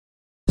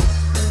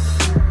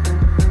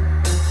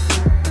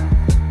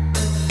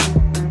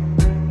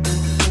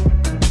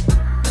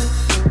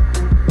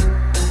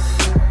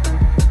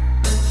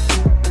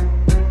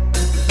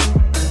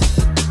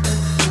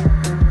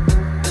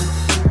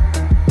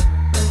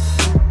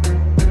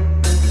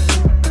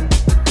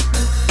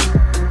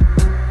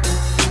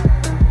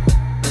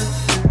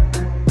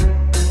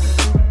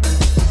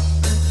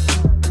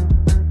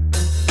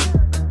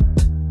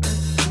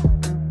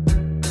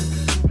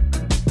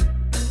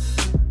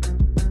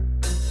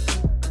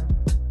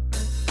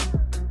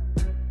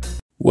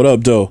What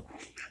up, though?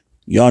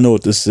 Y'all know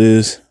what this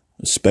is.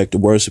 Respect the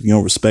worst if you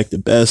don't respect the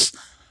best.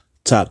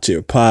 Top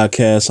tier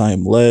podcast. I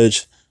am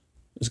Ledge.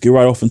 Let's get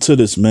right off into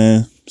this,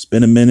 man. It's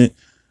been a minute.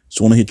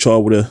 Just want to hit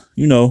y'all with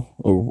a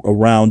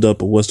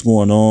roundup of what's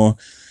going on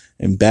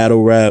in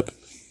battle rap.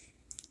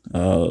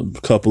 A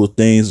couple of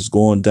things is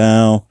going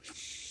down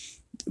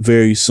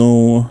very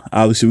soon.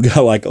 Obviously, we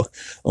got like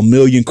a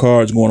million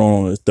cards going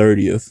on the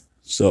 30th.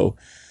 So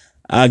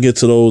I'll get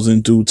to those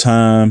in due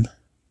time.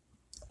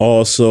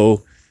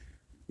 Also,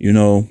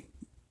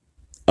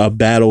 a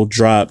battle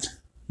dropped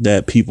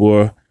that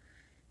people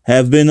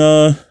have been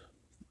for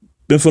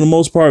the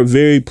most part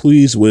very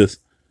pleased with.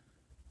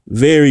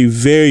 Very,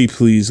 very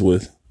pleased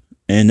with.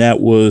 And that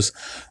was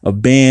a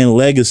band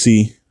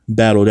legacy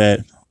battle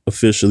that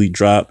officially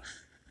dropped.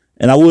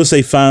 And I would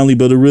say finally,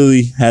 but it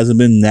really hasn't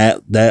been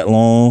that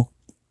long.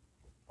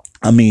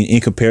 I mean, in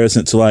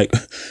comparison to like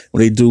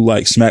when they do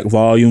like Smack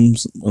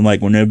Volumes and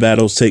like when their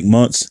battles take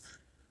months,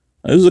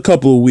 it was a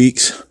couple of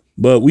weeks.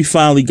 But we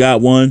finally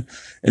got one,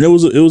 and it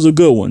was a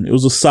good one. It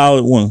was a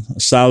solid one, a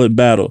solid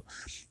battle.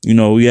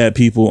 We had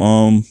people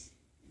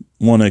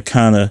want to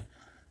kind of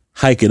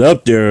hike it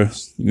up there, a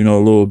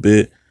little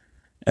bit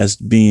as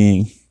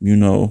being,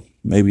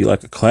 maybe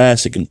like a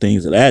classic and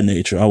things of that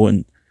nature. I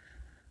wouldn't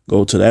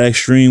go to that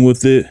extreme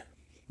with it.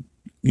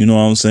 You know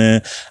what I'm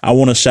saying? I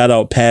want to shout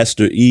out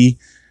Pastor E,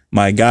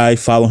 my guy.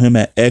 Follow him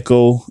at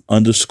Echo_the_light,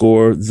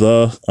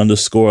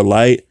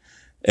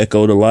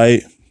 Echo the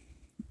Light.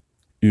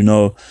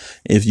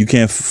 If you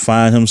can't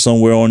find him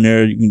somewhere on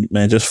there,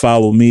 just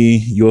follow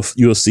me. You'll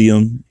see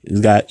him. He's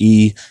got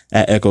E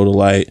at Echo the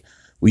Light.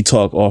 We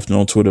talk often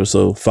on Twitter,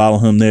 so follow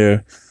him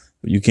there.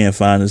 You can't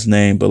find his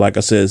name, but like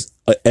I said,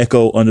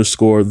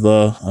 Echo_the_light.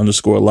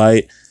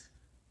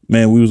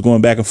 Man, we was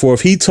going back and forth.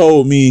 He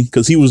told me,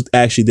 because he was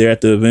actually there at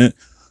the event,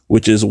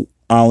 which is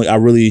I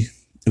really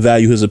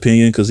value his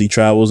opinion because he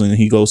travels and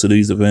he goes to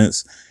these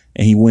events,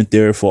 and he went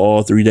there for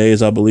all 3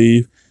 days, I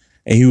believe.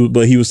 And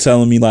he was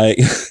telling me like.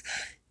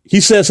 He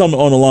said something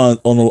along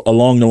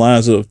the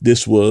lines of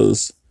this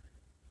was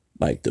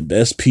like the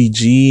best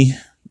PG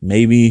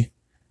maybe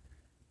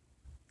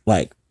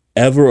like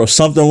ever or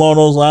something along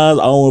those lines.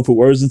 I don't want to put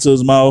words into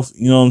his mouth,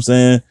 you know what I'm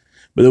saying?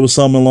 But it was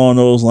something along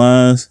those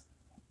lines.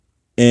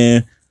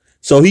 And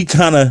so he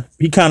kind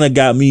of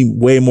got me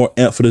way more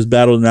amped for this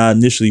battle than I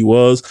initially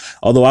was.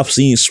 Although I've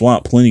seen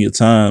Swamp plenty of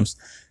times,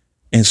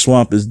 and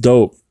Swamp is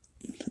dope.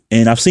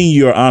 And I've seen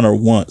Your Honor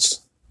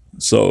once.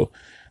 So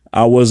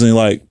I wasn't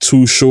like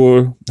too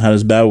sure how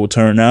this battle would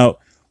turn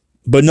out,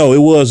 but no, it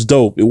was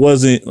dope. It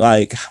wasn't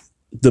like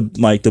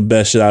the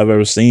best shit I've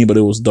ever seen, but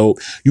it was dope.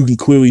 You can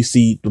clearly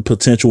see the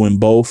potential in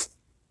both.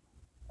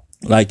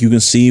 Like you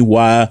can see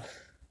why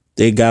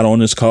they got on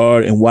this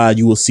card and why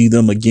you will see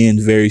them again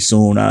very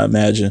soon. I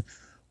imagine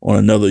on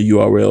another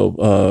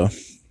URL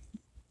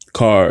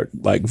card,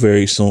 like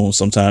very soon,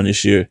 sometime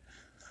this year.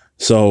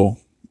 So,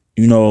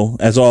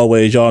 as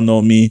always, y'all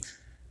know me.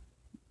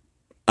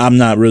 I'm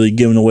not really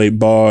giving away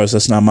bars.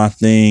 That's not my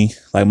thing.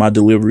 Like my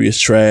delivery is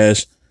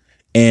trash.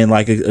 And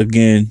like,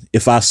 again,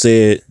 if I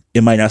said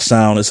it might not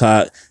sound as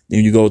hot,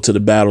 then you go to the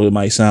battle, it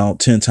might sound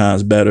 10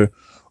 times better,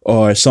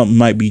 or something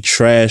might be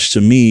trash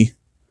to me,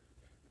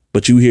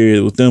 but you hear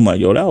it with them like,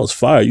 yo, that was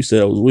fire. You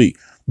said that was weak.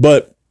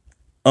 But,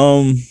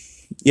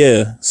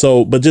 yeah.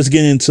 So, but just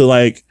getting into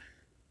like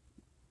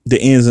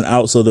the ins and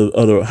outs of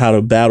the how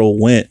the battle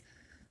went,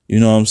 you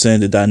know what I'm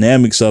saying? The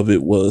dynamics of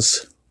it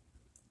was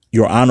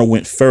Your Honor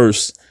went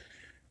first.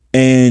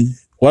 And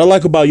what I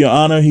like about Your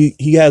Honor,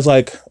 he has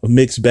like a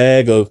mixed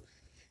bag of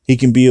he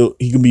can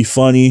be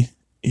funny,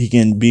 he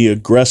can be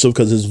aggressive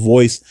because his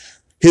voice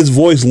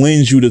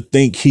lends you to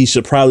think he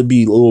should probably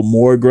be a little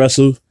more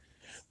aggressive,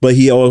 but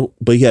he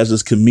has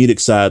this comedic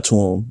side to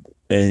him,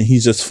 and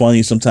he's just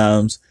funny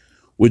sometimes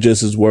with just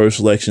his word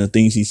selection and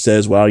things he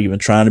says without even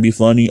trying to be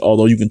funny.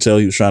 Although you can tell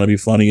he was trying to be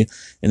funny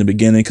in the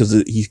beginning because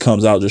he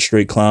comes out just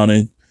straight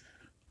clowning.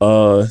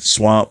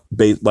 Swamp,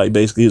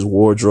 basically his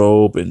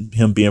wardrobe and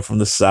him being from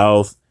the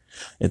South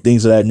and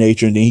things of that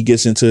nature. And then he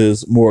gets into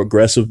his more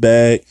aggressive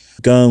bag,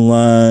 gun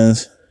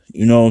lines,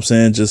 you know what I'm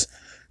saying? Just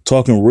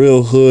talking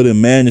real hood and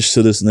mannish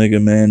to this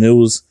nigga, man. It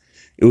was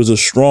a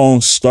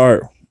strong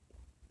start.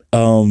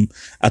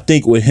 I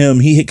think with him,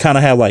 he kind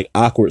of had like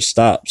awkward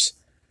stops.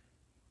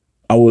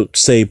 I would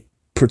say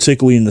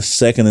particularly in the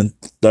second and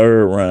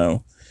third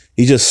round,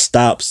 he just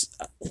stops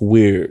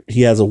weird.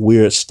 He has a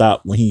weird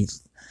stop when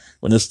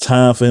it's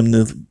time for him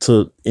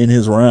to end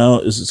his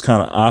round. It's just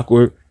kind of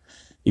awkward.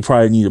 He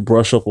probably need to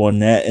brush up on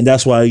that. And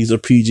that's why these are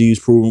PG's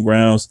proving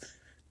grounds.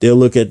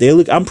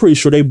 I'm pretty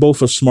sure they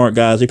both are smart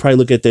guys. They probably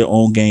look at their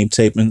own game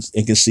tape and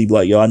can see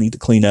like, yo, I need to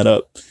clean that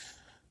up.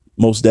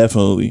 Most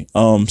definitely.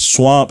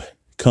 Swamp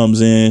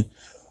comes in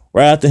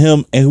right after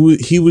him, and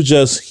he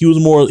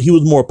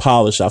was more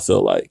polished. I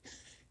feel like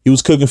he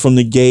was cooking from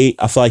the gate.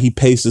 I feel like he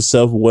paced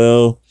himself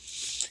well.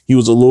 He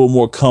was a little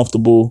more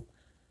comfortable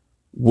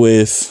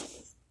with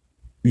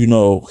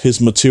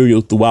his material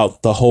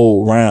throughout the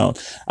whole round.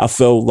 I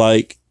felt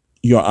like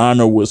Your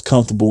Honor was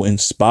comfortable in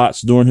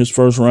spots during his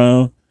first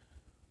round,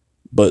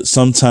 but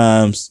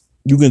sometimes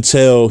you can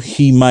tell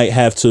he might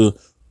have to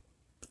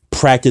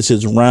practice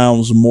his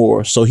rounds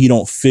more so he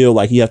don't feel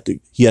like he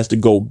has to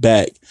go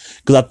back.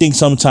 Because I think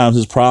sometimes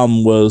his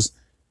problem was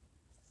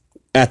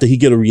after he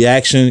get a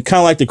reaction, kind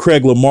of like the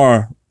Craig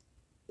Lamar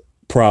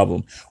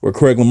problem, where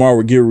Craig Lamar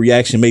would get a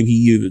reaction maybe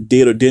he either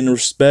did or didn't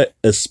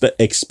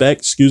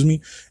expect,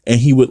 and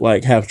he would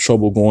like have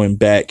trouble going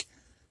back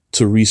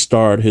to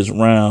restart his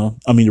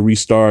round. I mean, to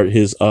restart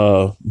his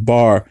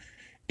bar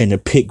and to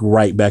pick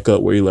right back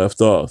up where he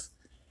left off.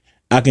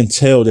 I can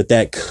tell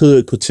that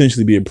could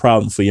potentially be a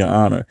problem for Your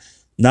Honor.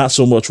 Not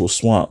so much with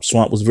Swamp.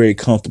 Swamp was very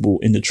comfortable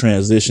in the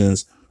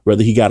transitions,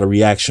 whether he got a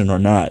reaction or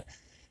not.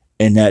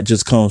 And that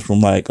just comes from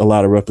like a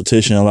lot of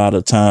repetition, a lot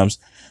of times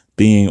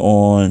being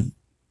on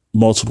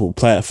multiple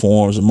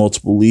platforms and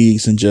multiple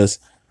leagues and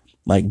just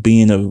like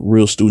being a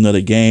real student of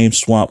the game.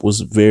 Swamp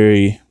was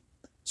very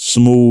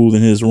smooth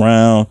in his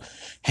round,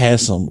 had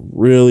some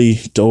really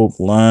dope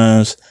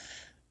lines.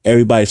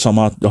 Everybody's talking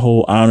about the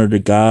whole honor to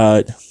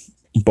God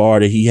bar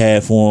that he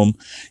had for him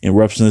and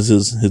represents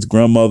his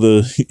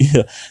grandmother.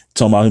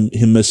 Talking about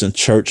him missing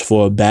church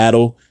for a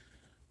battle,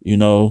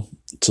 and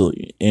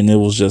it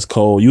was just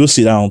cold. You'll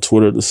see that on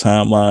Twitter, the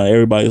timeline.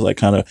 Everybody's like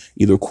kind of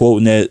either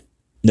quoting that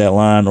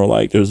line or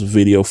like there's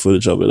video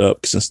footage of it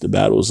up since the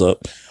battle's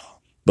up.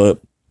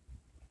 But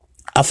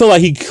I feel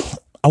like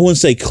I wouldn't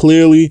say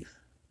clearly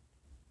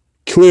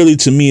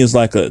to me is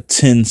like a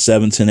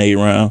 10-7, 10-8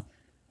 round.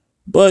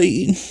 But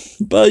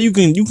you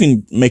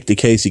can make the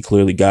case he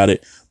clearly got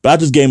it. But I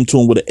just gave him to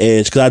him with an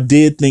edge because I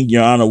did think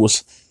Your Honor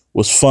was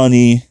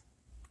funny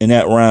in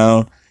that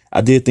round. I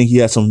did think he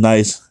had some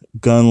nice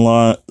gun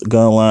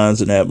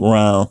lines in that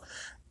round.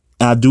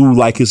 I do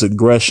like his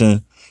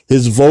aggression.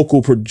 His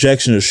vocal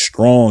projection is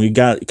strong. It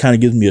kind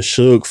of gives me a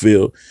Suge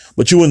feel,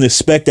 but you wouldn't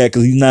expect that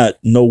because he's not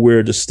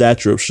nowhere the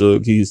stature of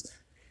Suge. It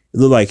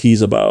look like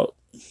he's about,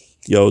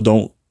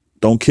 don't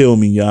kill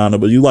me, Your Honor,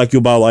 but you're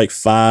about like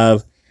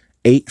 5'8",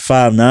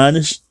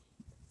 5'9"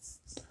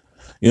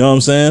 You know what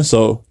I'm saying?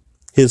 So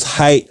his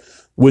height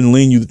wouldn't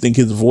lead you to think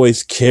his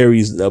voice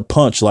carries a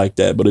punch like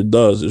that, but it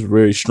does. It's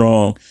very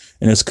strong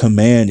and it's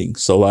commanding.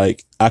 So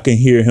like I can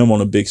hear him on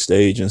a big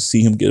stage and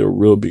see him get a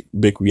real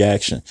big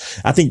reaction.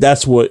 I think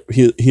that's what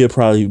he'll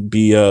probably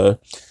be a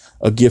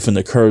gift and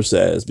a curse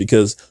as,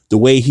 because the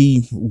way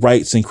he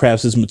writes and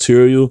crafts his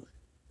material,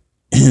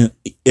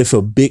 if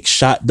a big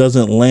shot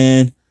doesn't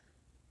land,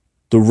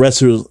 the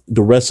rest of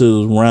the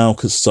round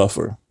could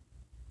suffer.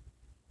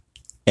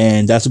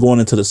 And that's going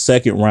into the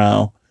second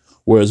round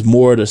where it's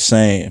more of the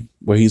same,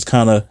 where he's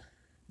kind of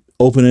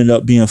opening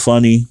up being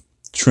funny,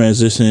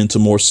 transitioning to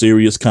more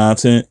serious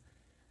content.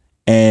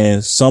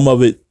 And some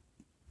of it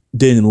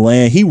didn't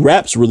land. He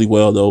raps really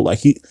well though.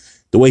 Like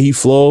the way he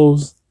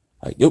flows,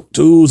 like yip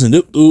twos and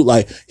yip doo,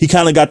 like he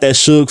kind of got that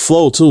Suge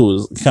flow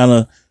too. It's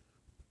kind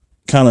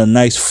of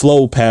nice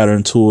flow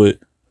pattern to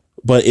it.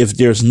 But if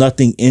there's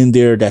nothing in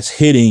there that's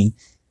hitting,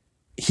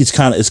 it's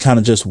kind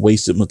of just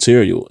wasted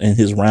material, and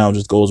his round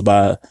just goes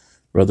by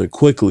rather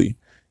quickly.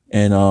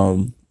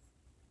 And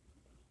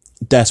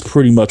that's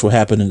pretty much what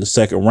happened in the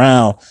second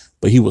round.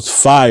 But he was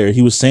fired.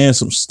 He was saying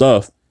some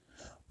stuff,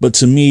 but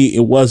to me,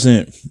 it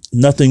wasn't.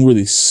 Nothing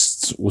really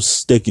was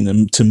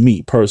sticking to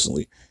me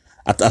personally.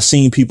 I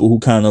seen people who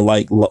kind of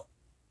like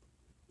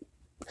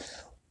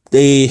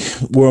they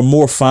were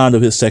more fond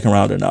of his second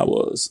round than I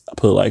was. I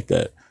put it like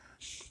that.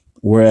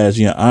 Whereas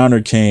Your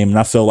Honor came, and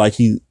I felt like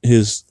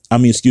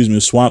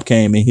Swamp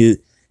came and he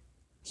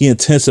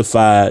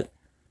intensified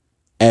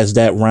as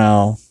that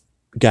round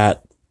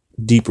got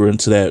deeper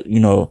into that,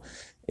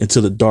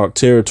 into the dark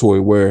territory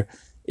where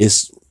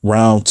it's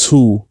round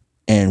 2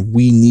 and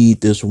we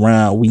need this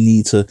round. We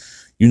need to,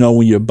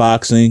 when you're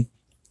boxing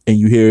and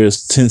you hear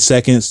it's 10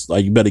 seconds,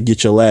 like you better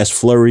get your last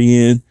flurry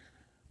in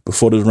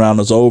before this round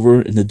is over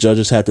and the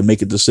judges have to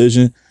make a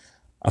decision.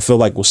 I feel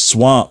like with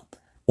Swamp,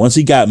 once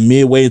he got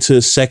midway into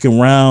his second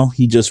round,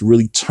 he just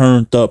really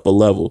turned up a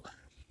level.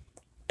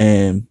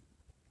 And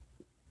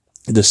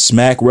the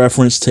smack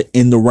reference to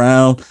end the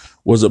round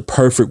was a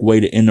perfect way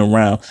to end the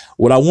round.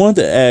 What I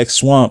wanted to ask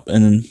Swamp,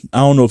 and I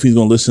don't know if he's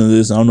going to listen to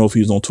this, I don't know if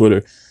he's on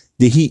Twitter,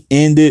 did he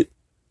end it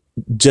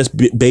just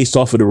based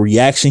off of the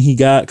reaction he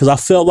got? Because I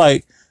felt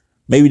like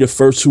maybe the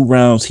first 2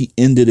 rounds he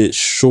ended it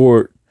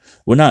short.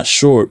 Well, not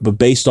short, but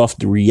based off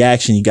the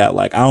reaction he got,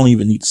 like, I don't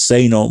even need to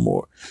say no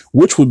more,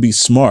 which would be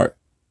smart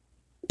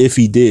if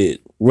he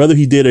did. Whether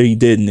he did or he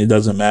didn't, it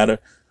doesn't matter.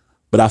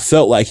 But I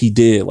felt like he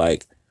did,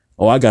 like,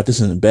 oh, I got this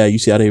in the bag. You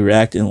see how they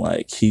reacting?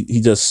 Like, he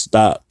just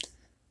stopped.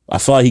 I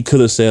felt like he could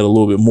have said a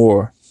little bit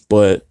more,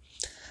 but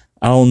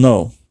I don't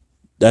know.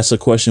 That's a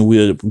question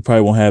we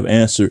probably won't have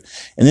answered.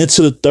 And then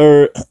to the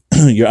third,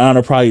 Your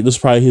Honor, this is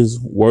probably his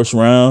worst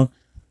round,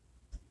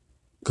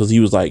 because he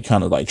was like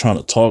kind of like trying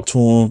to talk to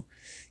him,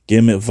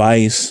 give him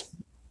advice,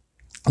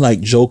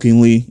 like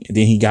jokingly. And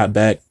then he got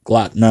back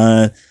Glock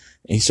 9 and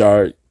he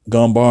started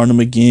gun barring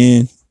him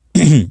again.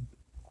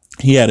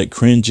 He had a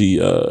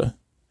cringy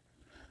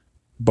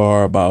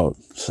bar about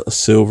a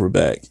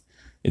silverback,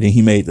 and then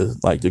he made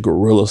the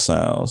gorilla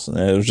sounds, and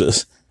it was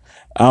just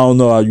I don't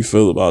know how you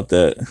feel about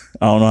that.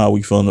 I don't know how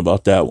we feeling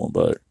about that one,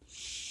 but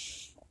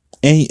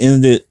and he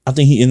ended. I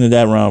think he ended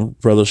that round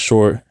rather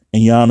short,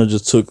 and Yana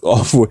just took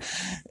off,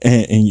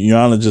 and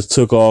Yana just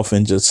took off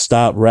and just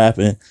stopped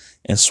rapping,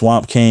 and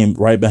Swamp came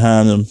right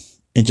behind him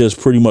and just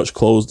pretty much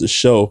closed the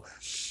show.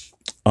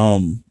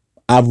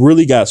 I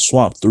really got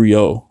Swamp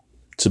 3-0,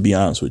 to be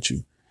honest with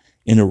you,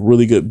 in a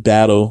really good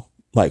battle,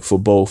 like for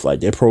both.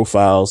 Like their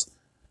profiles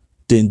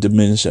didn't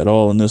diminish at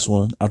all in this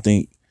one. I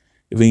think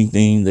if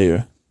anything,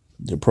 their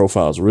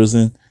profiles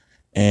risen,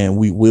 and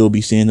we will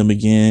be seeing them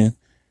again.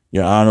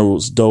 Your Honor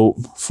was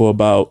dope for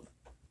about,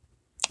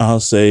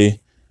 I'll say,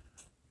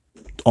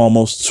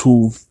 almost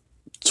two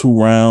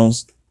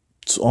rounds,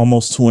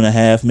 almost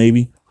 2.5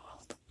 maybe.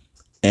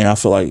 And I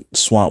feel like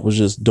Swamp was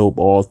just dope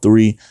all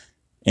three,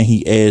 and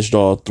he edged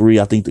all three.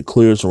 I think the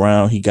clearest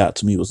round he got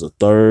to me was the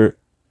third.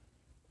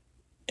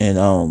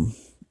 And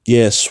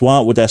yeah,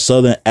 Swamp with that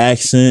southern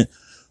accent,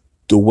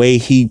 the way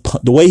he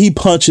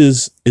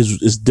punches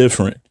is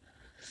different.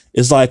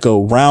 It's like a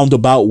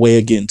roundabout way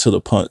of getting to the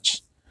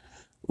punch.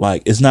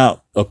 Like it's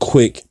not a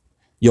quick,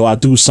 yo, I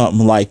do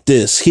something like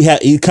this. He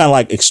kind of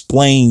like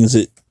explains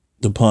it,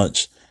 the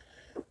punch.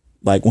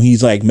 Like when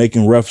he's like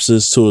making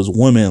references to his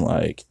women,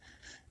 like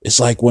it's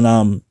like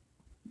when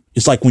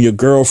your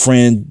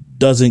girlfriend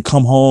doesn't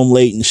come home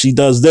late and she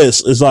does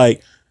this. It's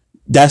like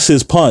that's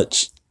his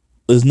punch.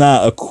 It's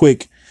not a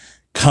quick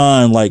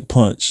con like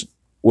punch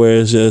where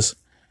it's just,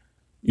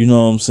 you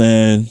know what I'm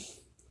saying,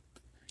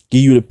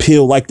 give you the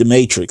pill like the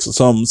Matrix or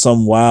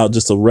something wild,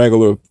 just a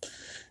regular.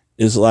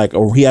 It's like,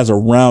 or he has a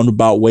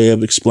roundabout way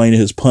of explaining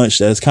his punch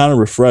that's kind of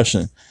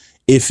refreshing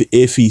if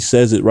he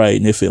says it right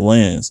and if it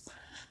lands.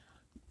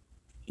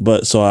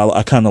 But so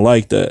I kind of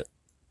like that.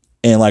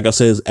 And like I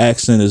said, his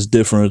accent is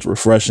different. It's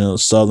refreshing. A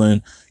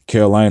Southern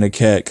Carolina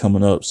cat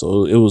coming up.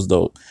 So it was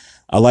dope.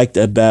 I like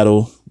that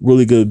battle.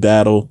 Really good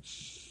battle.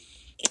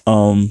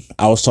 I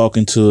was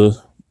talking to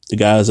the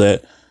guys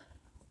at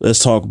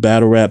Let's Talk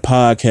Battle Rap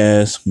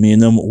Podcast. Me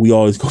and them, we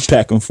always go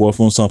back and forth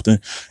on something.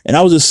 And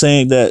I was just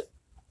saying that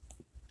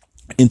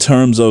in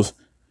terms of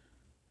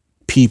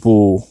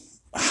people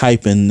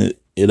hyping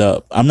it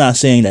up, I'm not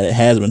saying that it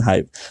has been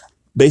hyped.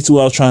 Basically,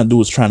 what I was trying to do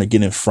was trying to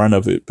get in front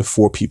of it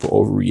before people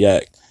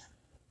overreact.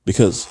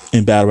 Because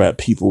in battle rap,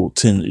 people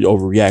tend to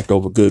overreact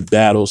over good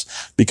battles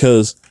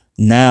because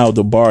now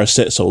the bar is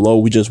set so low.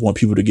 We just want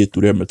people to get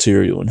through their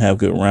material and have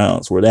good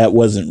rounds, where that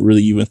wasn't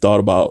really even thought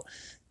about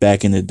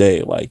back in the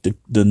day. Like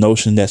the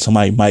notion that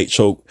somebody might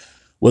choke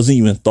wasn't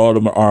even thought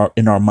of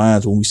in our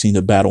minds when we seen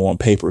the battle on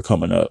paper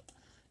coming up.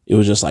 It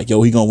was just like,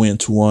 yo, he gonna win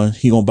 2-1.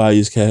 He gonna buy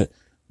his cat.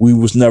 We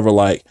was never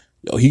like,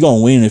 yo, he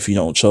gonna win if he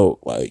don't choke.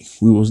 Like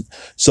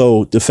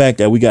so the fact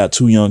that we got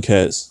two young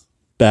cats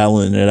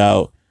battling it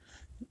out,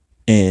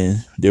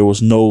 and there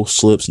was no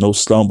slips, no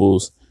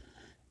stumbles,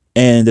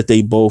 and that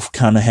they both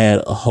kind of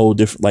had a whole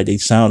different, like they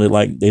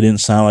didn't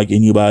sound like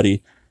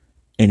anybody,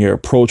 and their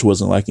approach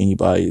wasn't like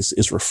anybody.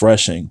 It's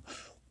refreshing.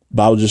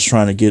 But I was just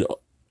trying to get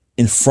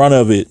in front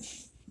of it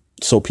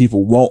so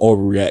people won't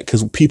overreact,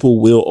 because people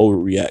will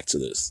overreact to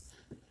this.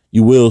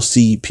 You will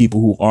see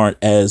people who aren't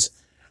as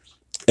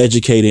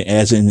educated,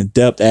 as in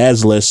depth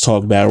as Let's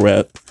Talk Battle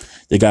Rap,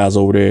 the guys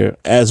over there,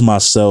 as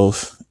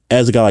myself,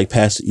 as a guy like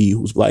Pastor E,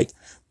 who's like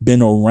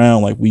been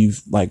around, like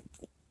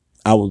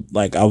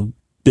I've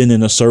been in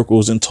the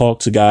circles and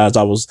talked to guys.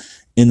 I was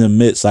in the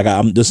midst, like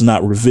this is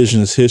not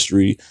revisionist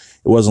history. It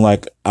wasn't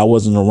like I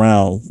wasn't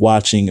around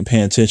watching and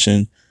paying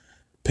attention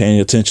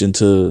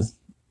to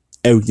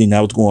everything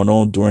that was going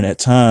on during that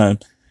time.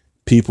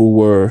 People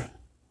were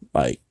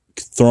like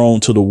thrown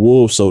to the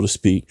wolves, so to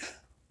speak,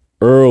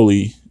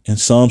 early, and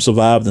some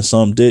survived and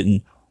some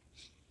didn't.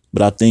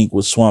 But I think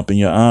with Swamp and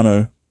Your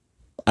Honor,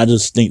 I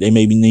just think they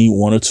maybe need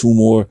 1 or 2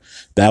 more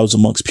battles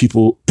amongst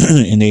people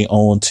in their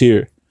own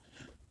tier.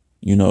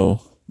 You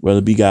know, whether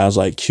it be guys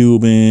like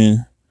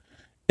Cuban,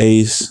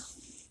 Ace,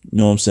 you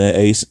know what I'm saying?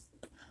 Ace,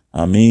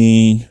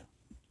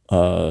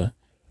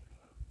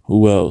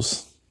 who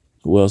else?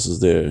 Who else is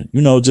there?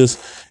 You know, just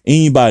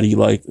anybody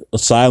like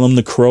Asylum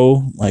the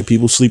Crow. Like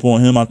people sleep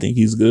on him. I think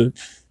he's good.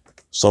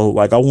 So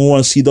like I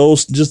want to see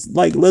those. Just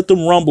like let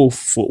them rumble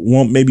for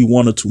maybe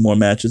 1 or 2 more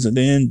matches, and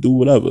then do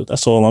whatever.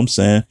 That's all I'm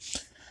saying.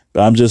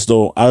 But I just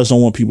don't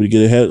want people to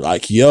get ahead.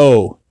 Like,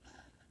 yo,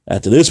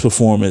 after this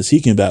performance, he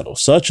can battle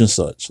such and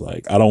such.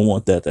 Like I don't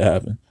want that to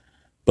happen.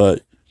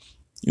 But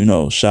you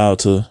know, shout out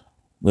to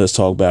Let's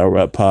Talk Battle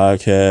Rap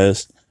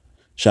Podcast.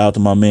 Shout out to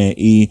my man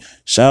E.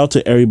 Shout out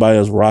to everybody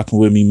that's rocking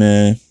with me,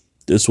 man.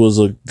 This was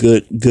a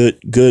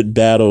good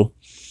battle.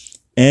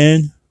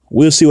 And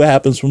we'll see what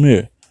happens from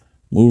here.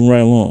 Moving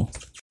right along.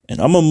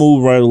 And I'm going to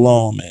move right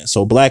along, man.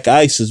 So Black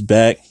Ice is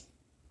back.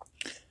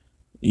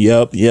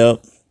 Yep.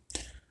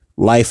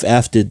 Life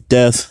After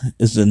Death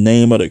is the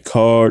name of the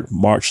card.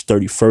 March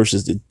 31st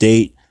is the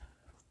date.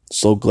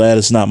 So glad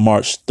it's not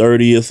March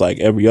 30th like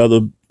every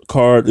other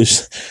card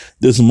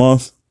this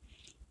month.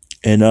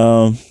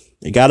 And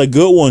they got a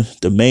good one.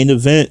 The main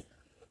event,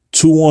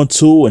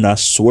 2-on-2, and I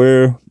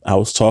swear I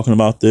was talking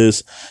about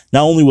this.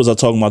 Not only was I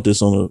talking about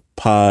this on the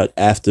pod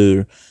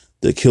after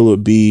the Killer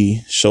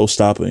B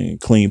Showstopper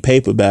and Clean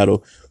Paper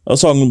battle. I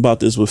was talking about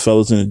this with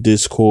fellas in the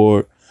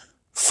Discord.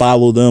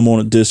 Follow them on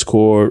the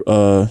Discord.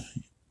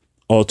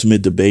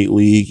 Ultimate Debate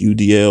League,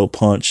 UDL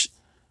Punch.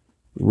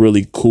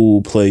 Really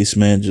cool place,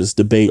 man. Just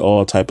debate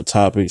all type of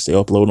topics. They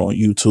upload on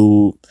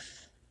YouTube.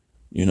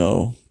 You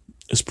know,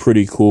 it's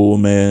pretty cool,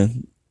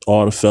 man.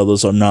 All the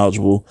fellas are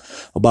knowledgeable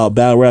about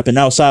battle rap and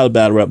outside of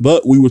battle rap.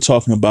 But we were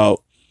talking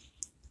about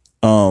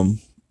Showstopper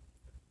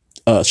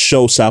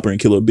and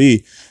Killer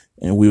B,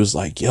 and we was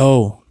like,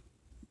 yo,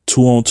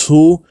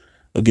 2-on-2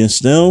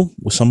 against them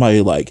with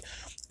somebody like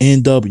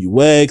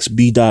NWX,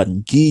 B. Dot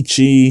and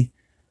Geechee,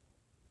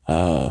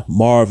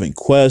 Marvin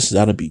Quest.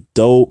 That'd be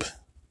dope.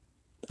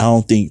 I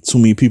don't think too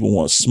many people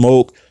want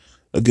smoke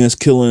against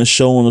Killer and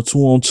Show on the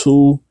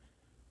 2-on-2.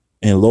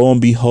 And lo and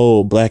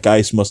behold, Black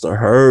Ice must have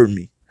heard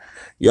me.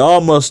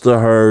 Y'all must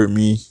have heard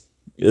me.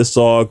 It's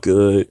all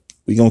good.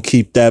 We gonna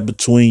keep that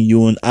between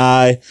you and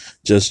I.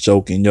 Just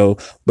joking, yo.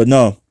 But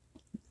no,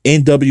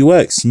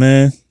 NWX,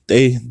 man,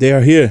 they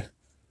are here.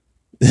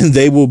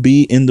 They will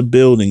be in the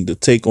building to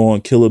take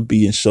on Killer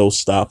B and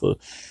Showstopper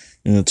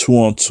in a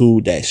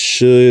 2-on-2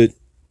 that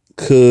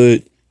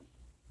could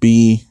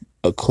be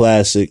a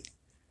classic.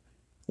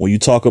 When you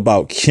talk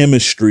about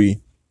chemistry,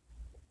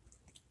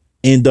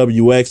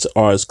 NWX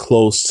are as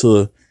close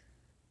to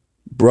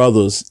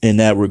brothers in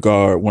that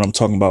regard when I'm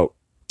talking about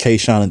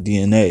K-Shine and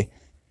DNA.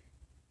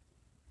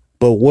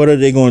 But what are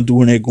they going to do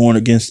when they're going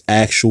against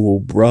actual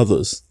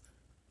brothers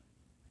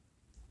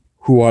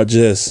who are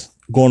just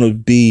going to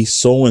be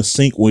so in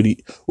sync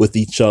with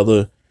each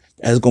other?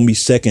 That's going to be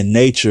second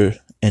nature,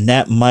 and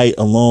that might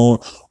alone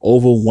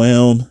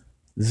overwhelm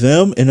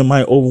them, and it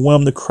might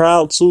overwhelm the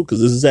crowd too,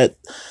 because this is that,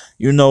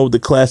 you know, the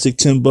classic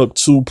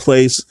Timbuktu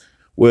place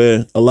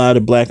where a lot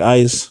of Black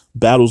Ice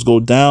battles go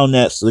down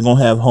at. So they're going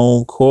to have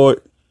home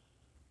court.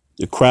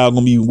 The crowd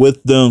going to be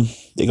with them.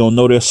 They're going to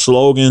know their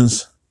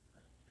slogans.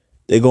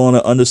 They're going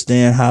to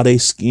understand how they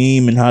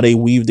scheme and how they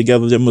weave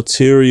together their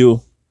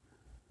material.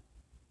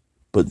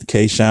 But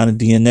K-Shine and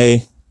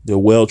DNA, they're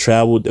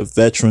well-traveled. They're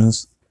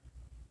veterans.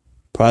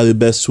 Probably the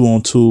best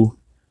 2-on-2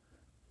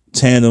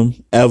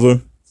 tandem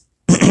ever.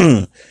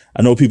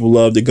 I know people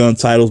love the gun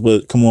titles,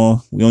 but come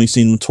on. We only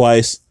seen them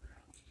twice.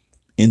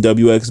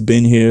 NWX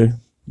been here,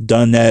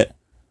 done that.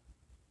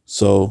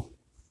 So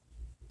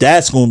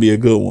that's going to be a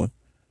good one.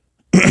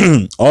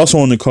 Also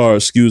on the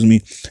card,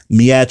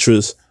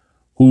 Meatrice,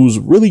 who's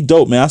really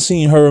dope, man. I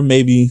seen her I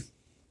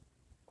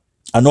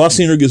know I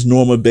seen her against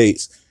Norma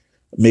Bates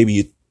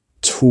maybe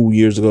 2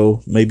 years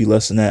ago, maybe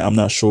less than that. I'm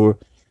not sure.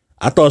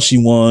 I thought she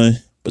won,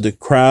 but the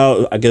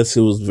crowd, I guess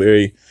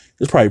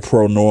it's probably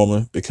pro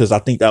Norma, because I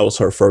think that was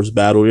her first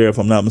battle there, if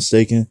I'm not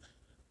mistaken.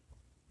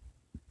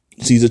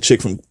 She's a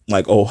chick from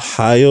like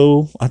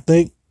Ohio, I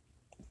think.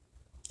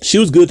 She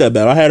was good that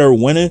battle. I had her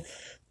winning,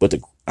 but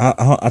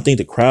I think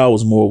the crowd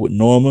was more with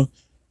Norma.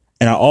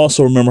 And I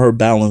also remember her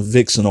battling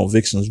Vixen on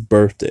Vixen's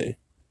birthday.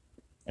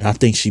 And I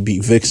think she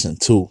beat Vixen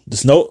too.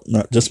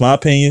 Just my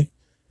opinion.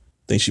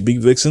 I think she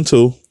beat Vixen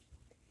too.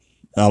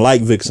 And I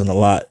like Vixen a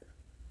lot.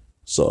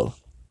 So,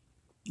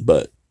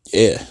 but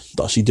yeah,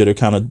 thought she did her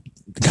kind of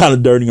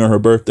dirty on her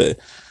birthday.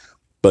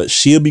 But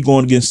she'll be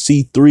going against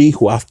C3,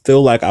 who I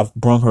feel like I've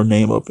brung her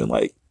name up in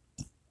like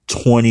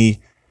 20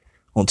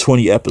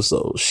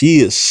 episodes. She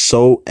is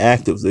so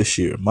active this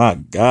year. My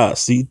God,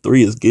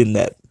 C3 is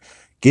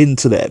getting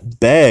to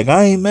that bag.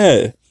 I ain't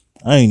mad.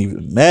 I ain't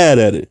even mad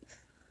at it.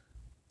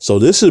 So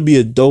this should be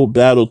a dope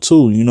battle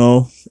too. You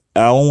know,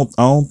 I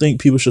don't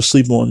think people should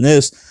sleep on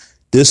this.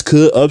 This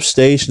could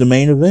upstage the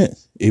main event.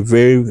 It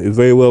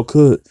very well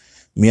could.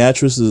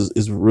 Meatrice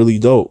is really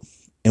dope.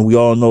 And we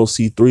all know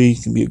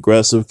C3 can be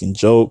aggressive, can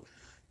joke,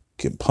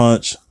 can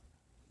punch.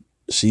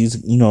 She's,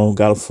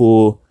 got a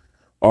full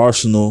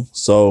arsenal.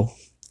 So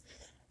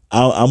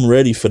I'm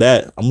ready for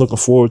that. I'm looking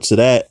forward to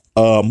that.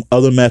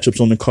 Other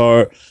matchups on the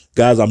card,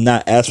 guys I'm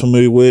not as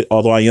familiar with,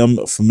 although I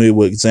am familiar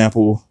with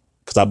Example,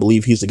 because I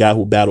believe he's the guy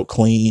who battled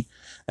Clean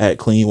at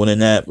Clean winning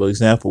that. But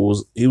Example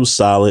was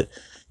solid.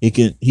 He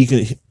can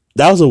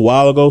that was a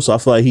while ago, so I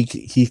feel like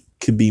he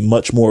could be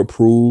much more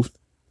improved.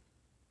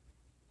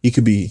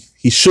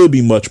 He should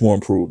be much more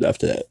improved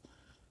after that.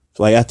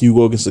 So like after you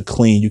go against a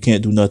Clean, you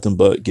can't do nothing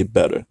but get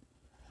better.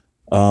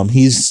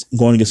 He's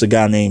going against a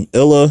guy named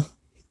Illa.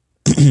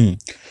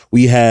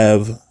 We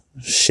have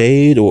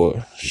Shade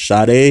or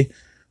Sade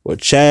or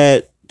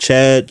Chad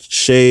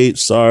Shade.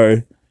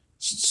 Sorry,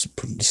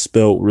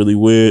 spelled really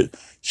weird.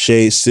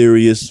 Shade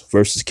Serious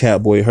versus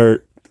Catboy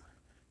Hurt.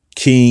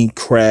 King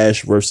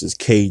Crash versus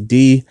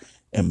KD,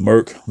 and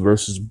Merc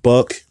versus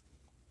Buck.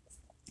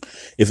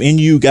 If any of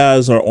you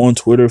guys are on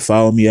Twitter,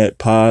 follow me at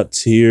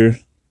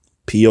Podtier,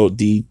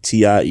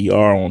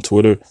 PODTIER on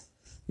Twitter.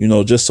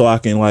 Just so I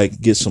can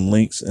get some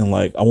links, and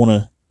I want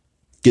to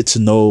get to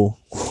know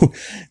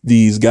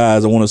these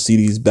guys. I want to see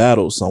these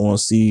battles. I want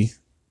to see,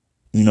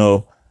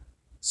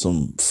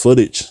 some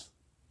footage.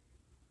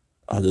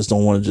 I just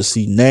don't want to just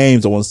see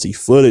names. I want to see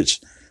footage.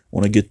 I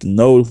want to get to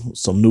know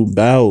some new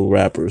battle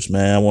rappers,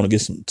 man. I want to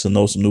get to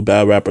know some new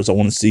battle rappers. I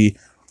want to see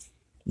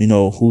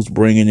who's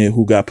bringing it,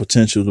 who got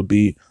potential to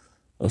be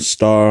a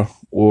star,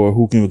 or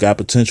who got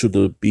potential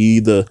to be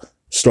the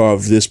star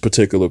of this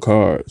particular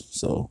card.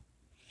 So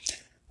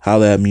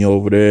holla at me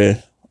over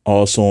there.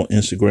 Also on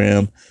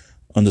Instagram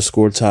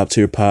 _Top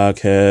Tier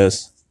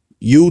Podcast,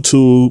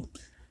 YouTube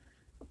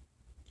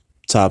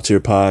Top Tier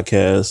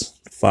Podcast.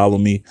 Follow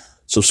me,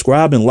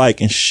 subscribe, and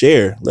like and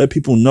share. Let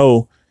people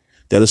know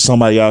that there's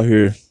somebody out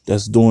here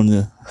that's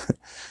doing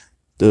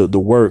the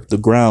work, the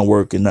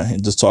groundwork, and not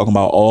just talking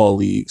about all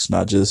leagues,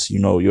 not just,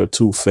 your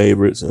two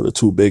favorites or the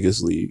two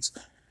biggest leagues.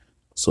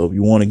 So if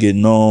you want to get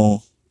known,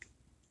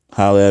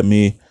 holler at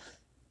me.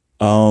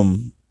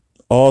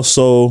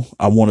 Also,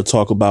 I want to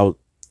talk about,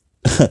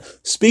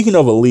 speaking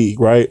of a league,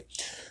 right?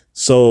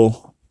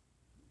 So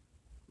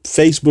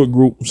Facebook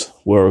groups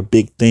were a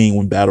big thing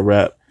when battle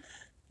rap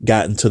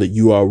got into the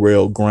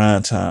URL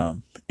grind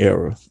time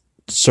era,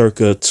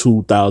 circa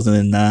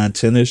 2009,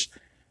 10-ish.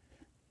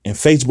 And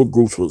Facebook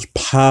groups was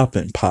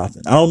popping.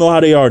 I don't know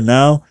how they are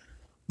now,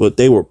 but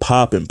they were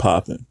popping.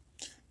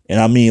 And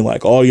I mean,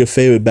 like, all your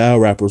favorite battle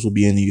rappers would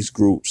be in these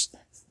groups.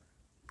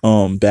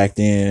 Back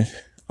then,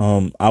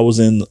 I was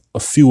in a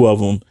few of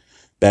them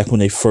back when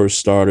they first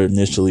started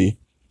initially.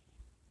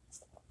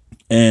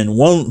 And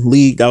one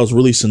league that was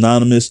really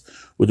synonymous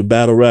with the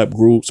battle rap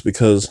groups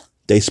because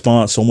they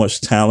spawned so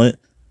much talent,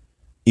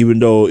 even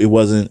though it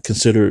wasn't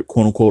considered,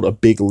 quote unquote, a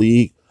big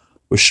league,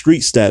 was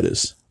Street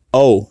Status.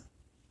 OWE,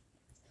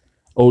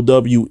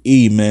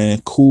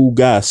 man, cool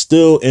guy.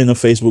 Still in a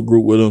Facebook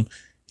group with him.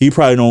 He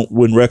probably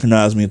wouldn't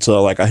recognize me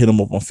until I hit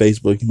him up on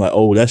Facebook. He's like,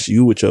 "Oh, that's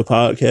you with your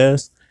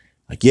podcast?"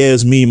 Like, yeah,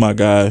 it's me, my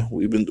guy.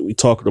 We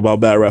talked about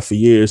battle rap for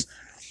years.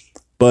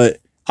 But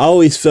I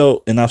always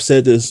felt, and I've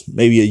said this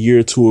maybe a year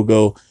or two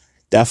ago,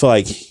 that I feel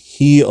like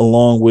he,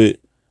 along with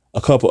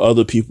a couple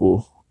other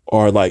people,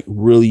 are like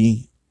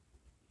really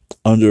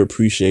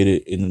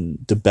underappreciated in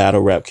the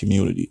battle rap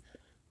community.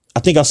 I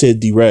think I said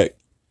Direct.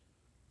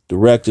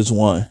 Direct is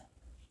one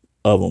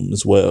of them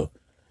as well.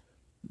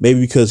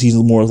 Maybe because he's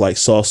more like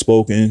soft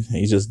spoken.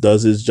 He just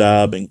does his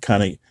job and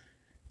kind of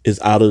is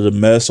out of the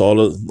mess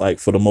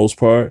for the most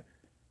part.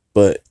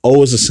 But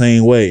O is the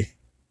same way.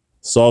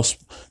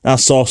 Not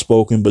soft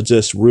spoken, but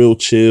just real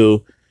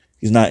chill.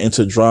 He's not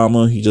into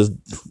drama. He just,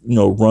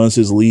 runs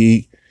his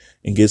league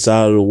and gets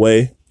out of the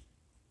way.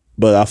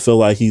 But I feel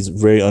like he's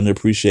very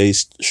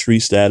underappreciated. Street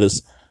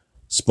Status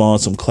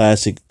spawned some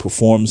classic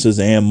performances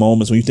and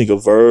moments. When you think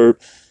of Verb,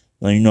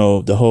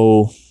 the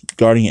whole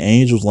Guardian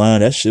Angels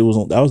line, that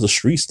was a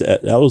Street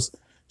Stat. That was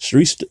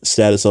Street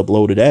Status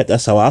uploaded that.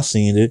 That's how I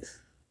seen it.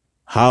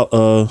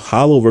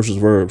 Hollow versus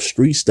Verb,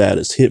 Street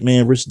Status.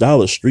 Hitman Rich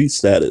Dollar, Street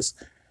Status.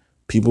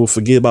 People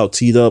forget about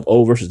T-Dub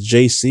O versus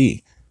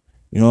JC.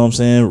 You know what I'm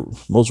saying?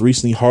 Most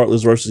recently,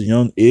 Heartless versus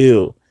Young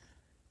Ill.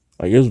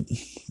 Like, there's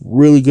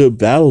really good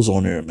battles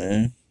on there,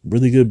 man.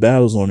 Really good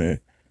battles on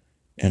there.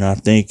 And I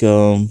think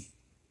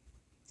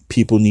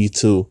people need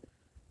to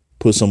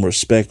put some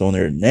respect on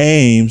their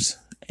names.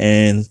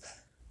 And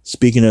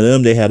speaking of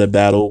them, they had a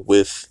battle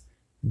with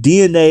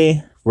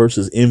DNA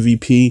versus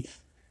MVP.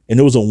 And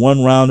it was a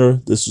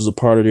 1-rounder. This was a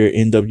part of their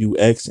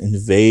NWX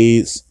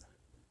Invades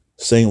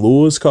St.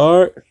 Louis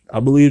card. I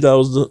believe that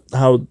was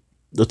how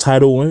the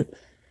title went.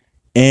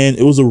 And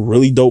it was a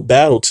really dope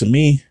battle to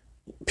me.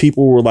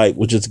 People were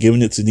just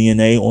giving it to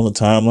DNA on the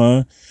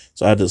timeline.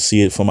 So I had to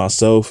see it for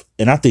myself.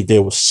 And I think they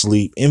were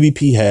asleep.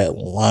 MVP had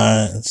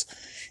lines.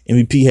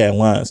 And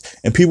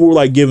people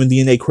were giving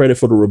DNA credit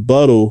for the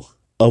rebuttal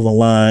of a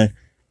line.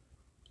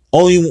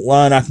 Only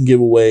line I can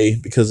give away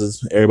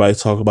because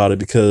everybody's talking about it,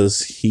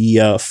 because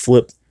he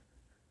flipped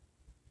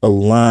a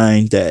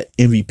line that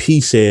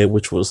MVP said,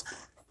 which was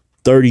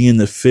 30 in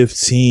the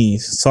 15,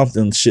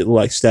 something shit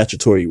like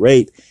statutory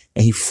rape.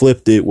 And he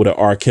flipped it with an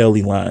R.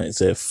 Kelly line. It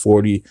said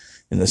 40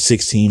 in the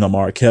 16, I'm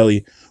R.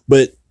 Kelly.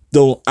 But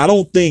though I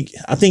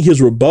think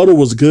his rebuttal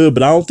was good,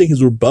 but I don't think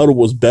his rebuttal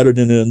was better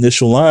than the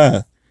initial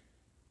line.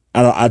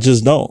 I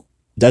just don't.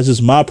 That's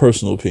just my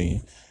personal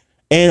opinion.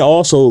 And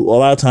also, a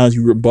lot of times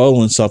you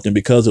rebuttal in something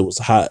because it was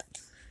hot.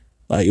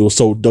 Like, it was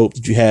so dope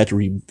that you had to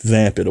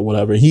revamp it or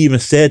whatever. He even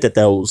said that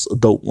was a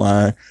dope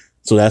line,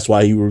 so that's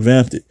why he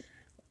revamped it.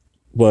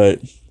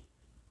 But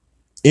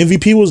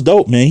MVP was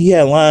dope, man. He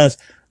had lines.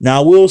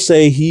 Now, I will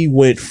say he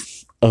went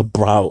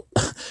about,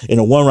 in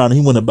a 1 round,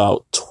 he went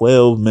about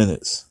 12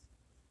 minutes.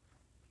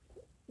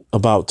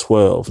 About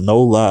 12, no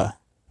lie.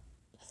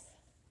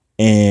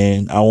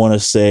 And I want to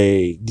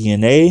say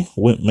DNA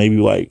went maybe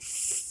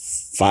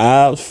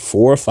 4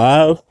 or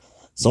 5,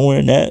 somewhere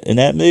in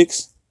that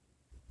mix.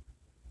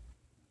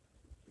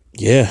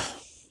 Yeah,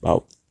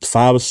 about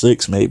 5 or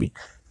 6 maybe.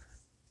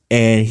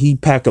 And he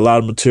packed a lot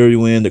of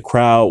material in. The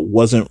crowd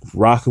wasn't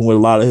rocking with a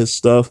lot of his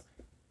stuff,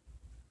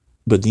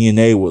 but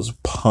DNA was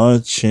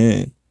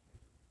punching,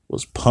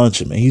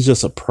 man. He's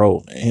just a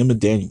pro, man. Him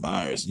and Danny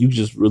Myers, you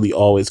just really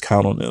always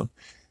count on them.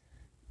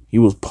 He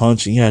was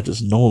punching. He had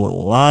this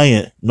Nolan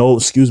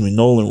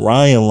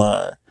Ryan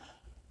line.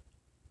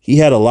 He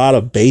had a lot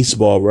of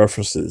baseball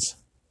references.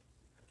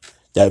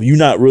 that if you're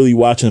not really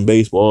watching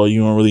baseball,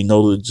 you don't really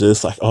know the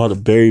gist, like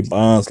the Barry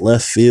Bonds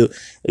left field.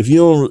 If you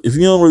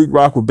don't really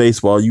rock with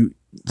baseball,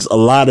 a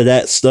lot of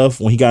that stuff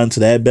when he got into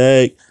that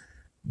bag,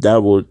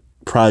 that would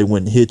probably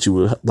wouldn't hit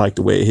you like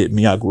the way it hit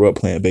me. I grew up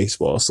playing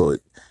baseball, so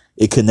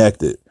it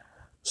connected.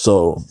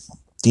 So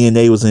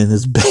DNA was in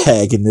his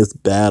bag in this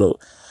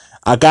battle.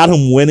 I got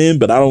him winning,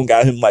 but I don't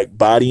got him like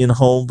bodying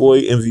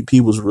homeboy.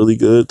 MVP was really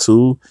good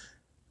too.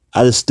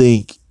 I just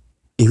think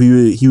if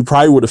he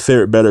probably would have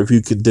fared better if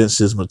he condensed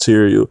his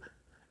material.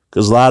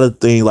 Because a lot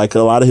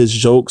of his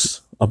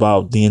jokes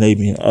about DNA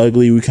being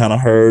ugly, we kind of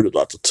heard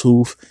about the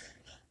tooth,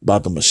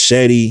 about the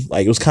machete.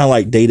 Like, it was kind of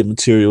like dated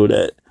material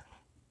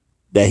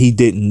that he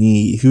didn't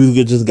need. If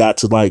he just got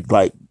to like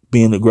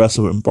being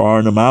aggressive and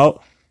barring him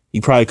out, he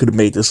probably could have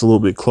made this a little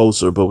bit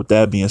closer. But with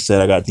that being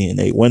said, I got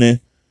DNA winning.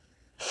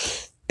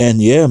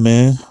 And yeah,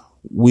 man,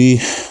 we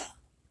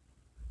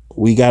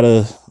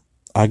gotta,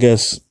 I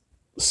guess,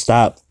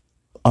 stop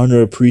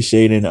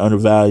underappreciating and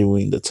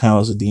undervaluing the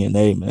talents of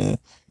DNA, man.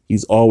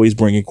 He's always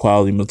bringing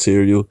quality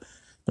material,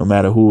 no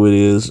matter who it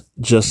is,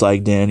 just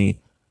like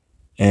Danny.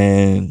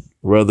 And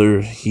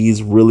whether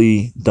he's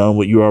really done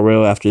with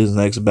URL after his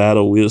next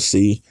battle, we'll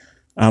see.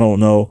 I don't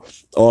know.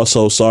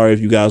 Also, sorry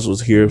if you guys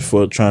was here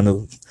for trying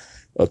to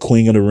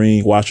Queen of the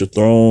Ring, Watch a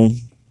Throne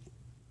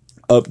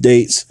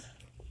updates.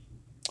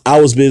 I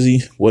was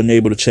busy, wasn't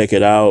able to check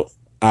it out.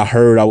 I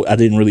heard I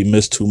didn't really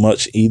miss too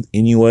much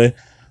anyway,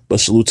 but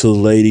salute to the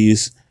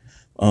ladies.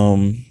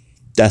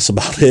 That's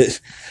about it.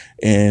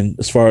 And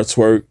as far as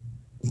Twerk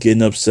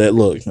getting upset,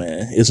 look,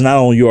 man, it's not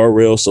on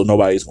URL, so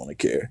nobody's going to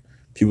care.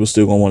 People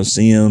still going to want to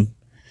see him.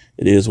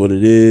 It is what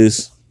it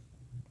is.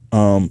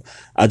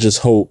 I just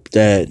hope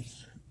that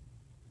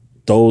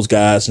those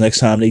guys, next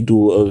time they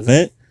do an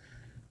event,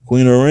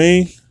 Queen of the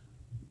Ring,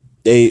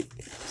 they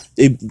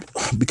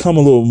become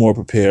a little more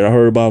prepared. I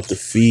heard about the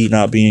fee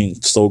not being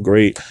so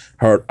great.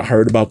 I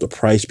heard about the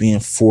price being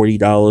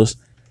 $40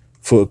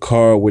 for a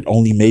card with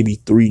only maybe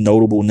 3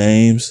 notable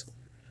names.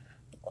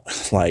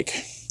 Like,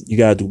 you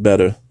gotta do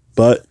better.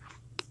 But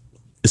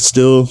it's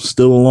still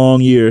a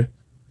long year,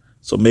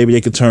 so maybe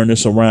they could turn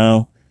this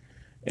around.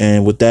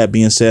 And with that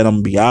being said, I'm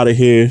gonna be out of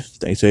here.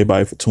 Thanks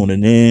everybody for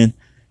tuning in.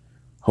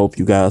 Hope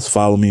you guys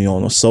follow me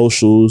on the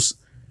socials.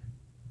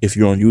 If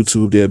you're on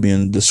YouTube, they'll be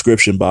in the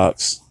description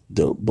box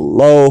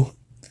below.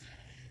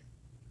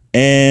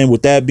 And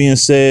with that being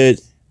said,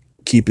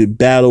 keep it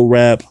battle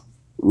rap.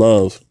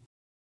 Love.